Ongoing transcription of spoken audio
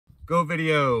Go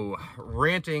video,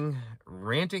 ranting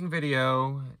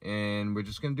video, and we're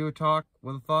just gonna do a talk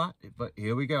with a thought, but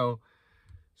here we go.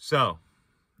 So,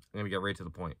 I'm gonna get right to the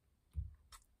point.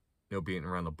 No beating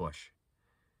around the bush.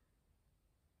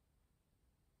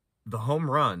 The home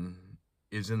run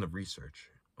is in the research,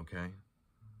 okay?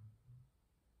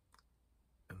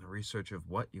 And the research of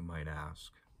what, you might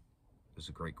ask, is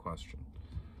a great question.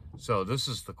 So this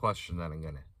is the question that I'm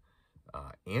gonna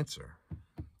answer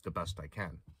the best I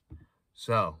can.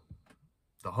 So,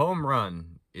 the home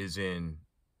run is in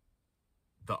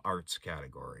the arts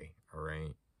category, all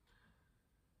right?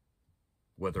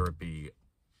 Whether it be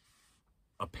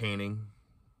a painting,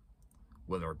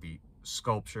 whether it be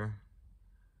sculpture,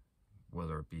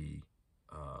 whether it be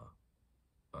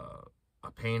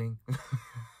a painting,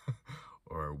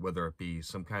 or whether it be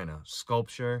some kind of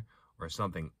sculpture or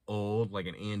something old like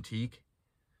an antique,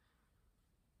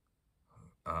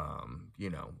 you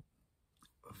know,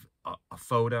 a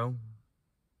photo,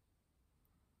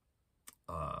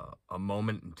 a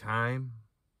moment in time,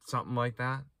 something like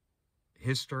that,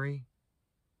 history.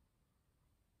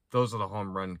 Those are the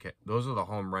home run. Those are the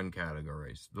home run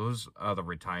categories. Those are the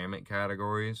retirement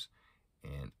categories,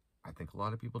 and I think a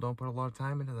lot of people don't put a lot of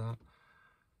time into that.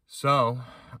 So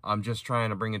I'm just trying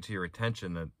to bring it to your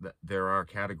attention that there are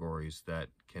categories that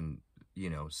can, you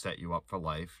know, set you up for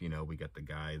life. You know, we got the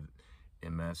guy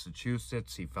in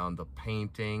Massachusetts. He found the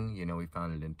painting. You know, he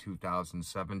found it in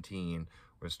 2017.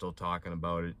 We're still talking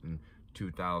about it in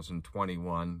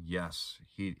 2021. Yes,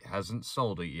 he hasn't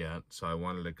sold it yet, so I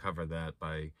wanted to cover that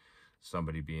by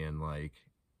somebody being like,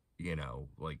 you know,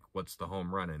 like, what's the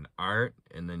home run in art?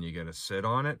 And then you got to sit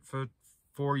on it for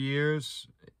 4 years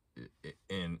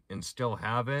and still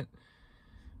have it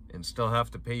and still have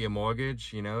to pay your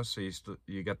mortgage, you know? So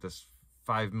you got this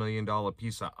 $5 million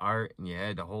piece of art and you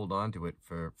had to hold on to it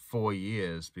for 4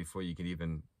 years before you could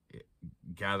even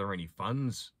gather any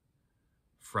funds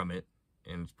from it.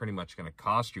 And it's pretty much going to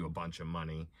cost you a bunch of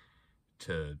money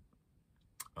to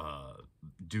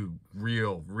do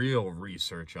real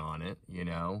research on it, you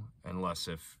know, unless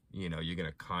if, you know, you're going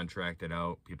to contract it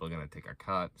out, people are going to take a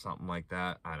cut, something like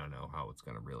that. I don't know how it's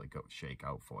going to really shake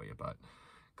out for you, but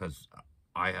because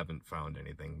I haven't found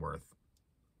anything worth,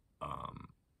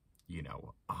 you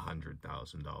know,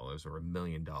 $100,000 or $1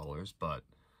 million, but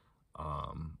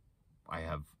I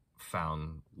have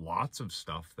found lots of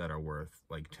stuff that are worth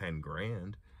like 10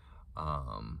 grand.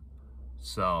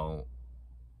 So,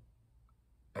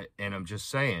 and I'm just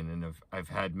saying, and I've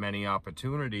had many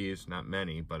opportunities, not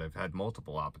many, but I've had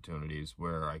multiple opportunities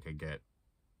where I could get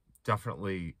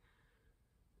definitely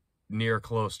near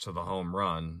close to the home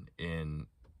run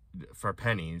for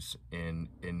pennies and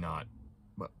not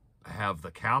have the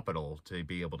capital to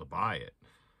be able to buy it.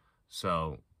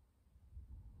 So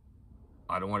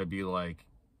I don't want to be like,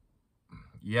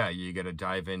 yeah, you got to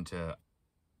dive into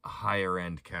higher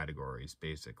end categories,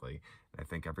 basically. I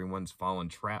think everyone's fallen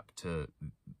trap to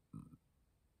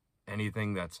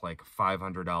anything that's like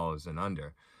 $500 and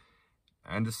under.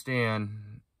 I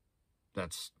understand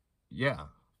that's, yeah,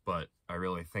 but I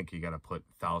really think you got to put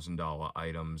 $1,000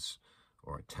 items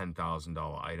or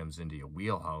 $10,000 items into your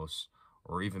wheelhouse,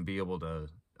 or even be able to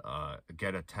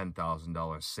get a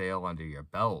 $10,000 sale under your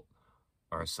belt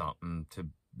or something to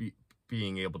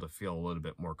being able to feel a little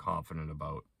bit more confident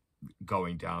about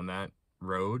going down that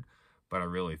road. But I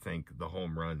really think the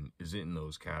home run is in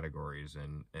those categories,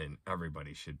 and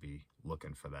everybody should be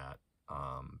looking for that,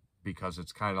 because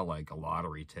it's kind of like a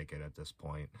lottery ticket at this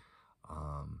point.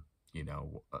 You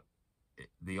know,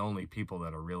 the only people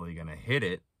that are really going to hit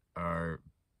it are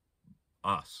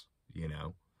us, you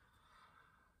know.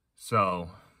 So,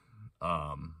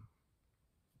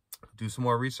 do some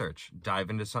more research, dive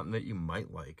into something that you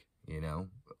might like, you know,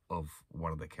 of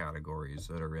one of the categories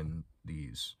that are in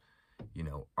these, you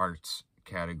know, arts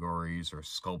categories, or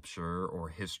sculpture, or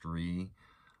history,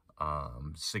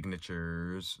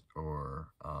 signatures, or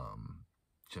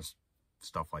just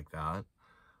stuff like that.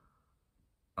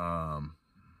 And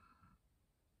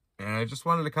I just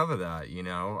wanted to cover that, you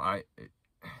know.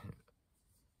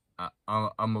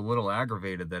 I'm a little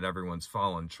aggravated that everyone's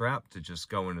fallen trap to just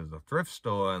go into the thrift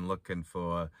store and looking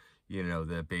for, you know,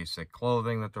 the basic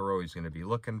clothing that they're always going to be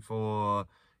looking for,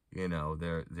 you know,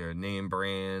 their name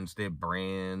brands, they're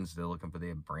looking for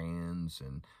their brands,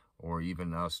 and or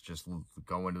even us just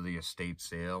going to the estate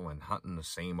sale and hunting the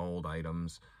same old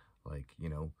items, like, you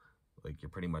know, like you're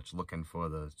pretty much looking for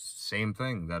the same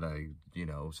thing that you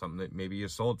know, something that maybe you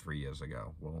sold 3 years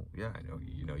ago. Well, yeah, I know,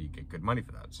 you know, you get good money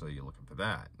for that, so you're looking for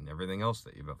that and everything else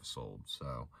that you've ever sold.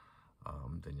 So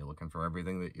then you're looking for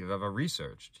everything that you've ever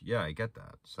researched. Yeah, I get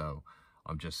that. So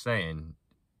I'm just saying,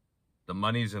 The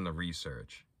money's in the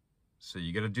research. So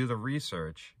you got to do the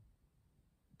research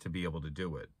to be able to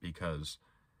do it, because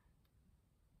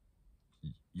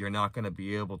you're not going to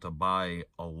be able to buy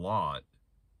a lot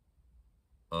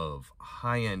of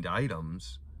high-end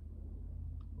items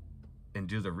and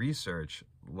do the research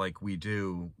like we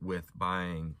do with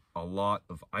buying a lot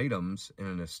of items in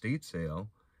an estate sale.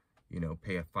 You know,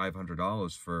 pay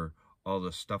 $500 for all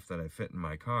the stuff that I fit in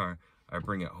my car. I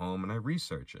bring it home and I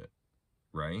research it,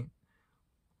 right?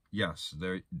 Yes,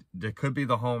 there could be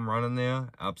the home run in there,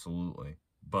 absolutely.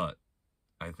 But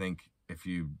I think if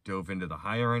you dove into the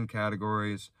higher end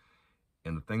categories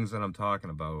and the things that I'm talking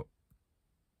about,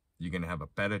 you're going to have a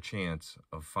better chance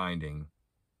of finding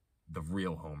the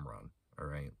real home run. All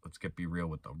right, let's be real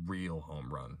with the real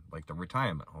home run, like the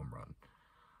retirement home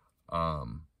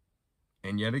run.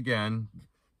 And yet again,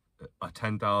 a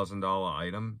 $10,000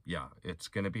 item, yeah, it's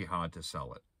going to be hard to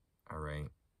sell it. All right,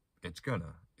 it's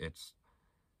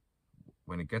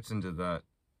when it gets into that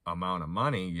amount of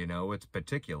money, you know, it's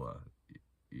particular.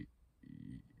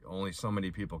 Only so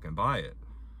many people can buy it.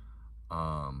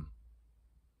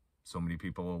 So many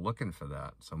people are looking for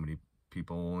that. So many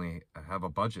people only have a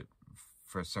budget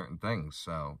for certain things.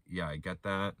 So yeah, I get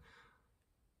that.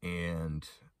 And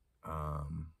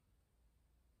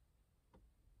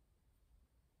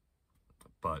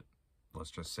but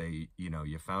let's just say, you know,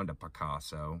 you found a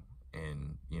Picasso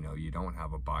and, you know, you don't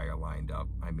have a buyer lined up.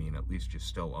 I mean, at least you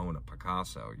still own a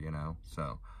Picasso, you know?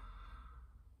 So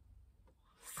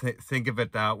think of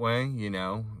it that way, you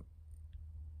know?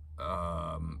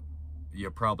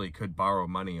 You probably could borrow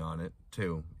money on it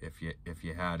too. If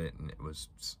you had it and it was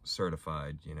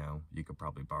certified, you know, you could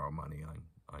probably borrow money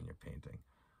on your painting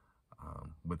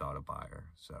without a buyer.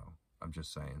 So I'm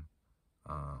just saying,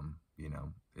 you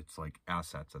know, it's like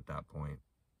assets at that point.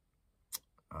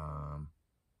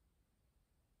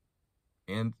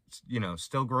 And, you know,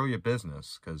 still grow your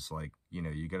business, because, like, you know,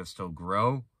 you got to still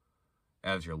grow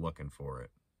as you're looking for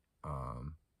it.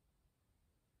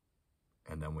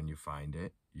 And then when you find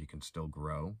it, you can still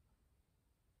grow,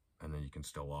 and then you can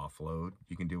still offload.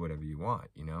 You can do whatever you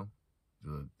want, you know?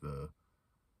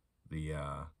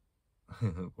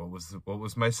 What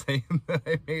was my saying that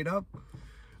I made up?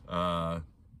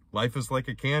 Life is like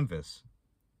a canvas.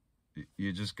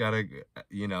 You just gotta,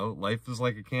 you know, life is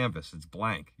like a canvas. It's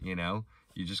blank, you know?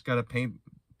 You just gotta paint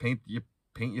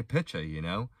your picture, you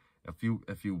know? If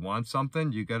you want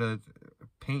something, you gotta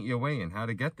paint your way in how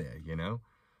to get there, you know?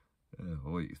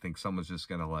 Well, you think someone's just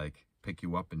gonna, like, pick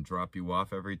you up and drop you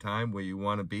off every time where you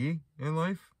want to be in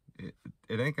life? It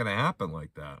ain't gonna happen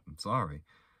like that. I'm sorry.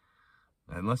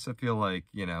 Unless if you're like,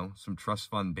 you know, some trust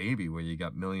fund baby where you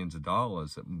got millions of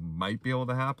dollars, it might be able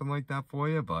to happen like that for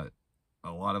you, but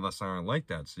a lot of us aren't like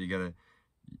that. So you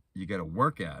gotta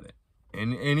work at it.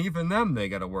 And even them, they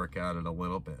gotta work at it a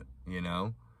little bit, you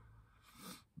know?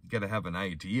 You gotta have an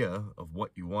idea of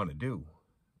what you want to do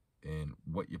and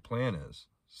what your plan is.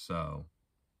 So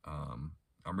I'm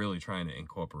really trying to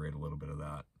incorporate a little bit of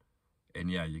that. And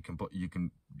yeah, you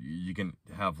can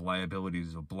have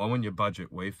liabilities of blowing your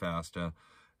budget way faster,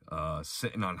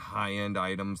 sitting on high-end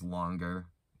items longer.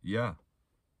 Yeah,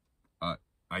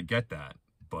 I get that,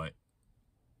 but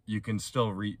you can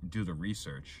still do the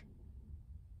research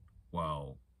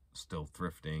while still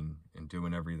thrifting and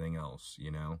doing everything else,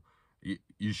 you know?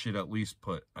 You should at least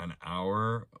put an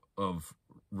hour of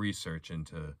research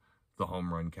into the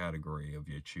home run category of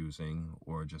your choosing,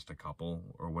 or just a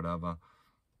couple or whatever.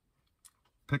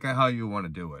 Pick out how you want to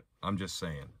do it. I'm just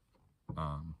saying.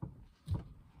 All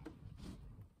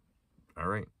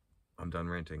right, I'm done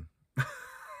ranting.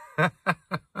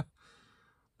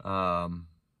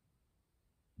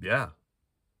 Yeah.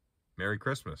 Merry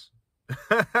Christmas.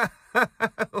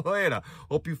 Later.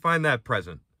 Hope you find that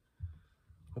present.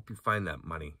 Hope you find that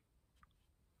money.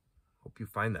 Hope you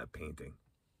find that painting.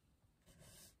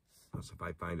 Unless if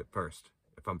I find it first.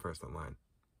 If I'm first online.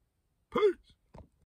 Peace.